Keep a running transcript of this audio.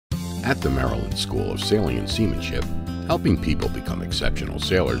At the Maryland School of Sailing and Seamanship, helping people become exceptional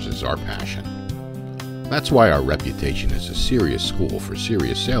sailors is our passion. That's why our reputation as a serious school for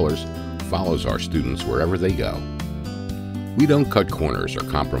serious sailors follows our students wherever they go. We don't cut corners or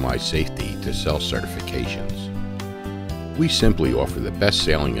compromise safety to sell certifications. We simply offer the best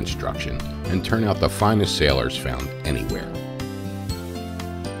sailing instruction and turn out the finest sailors found anywhere.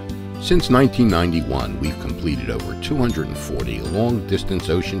 Since 1991, we've completed over 240 long-distance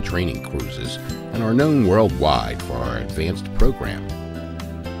ocean training cruises and are known worldwide for our advanced program.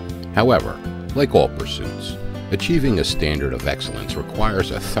 However, like all pursuits, achieving a standard of excellence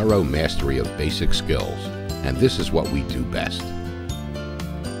requires a thorough mastery of basic skills, and this is what we do best.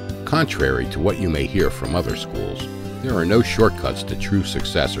 Contrary to what you may hear from other schools, there are no shortcuts to true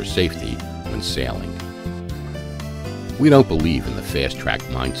success or safety when sailing. We don't believe in the fast-track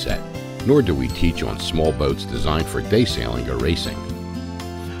mindset, nor do we teach on small boats designed for day sailing or racing.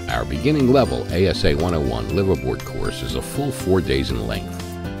 Our beginning level ASA 101 liveaboard course is a full 4 days in length,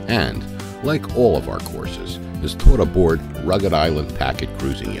 and, like all of our courses, is taught aboard rugged island packet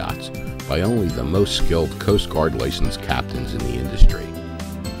cruising yachts by only the most skilled Coast Guard licensed captains in the industry.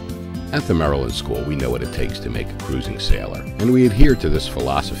 At the Maryland School, we know what it takes to make a cruising sailor, and we adhere to this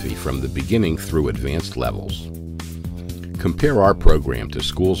philosophy from the beginning through advanced levels. Compare our program to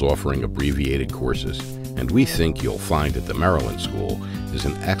schools offering abbreviated courses, and we think you'll find that the Maryland School is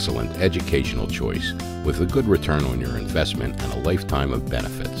an excellent educational choice with a good return on your investment and a lifetime of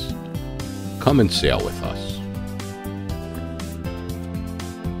benefits. Come and sail with us.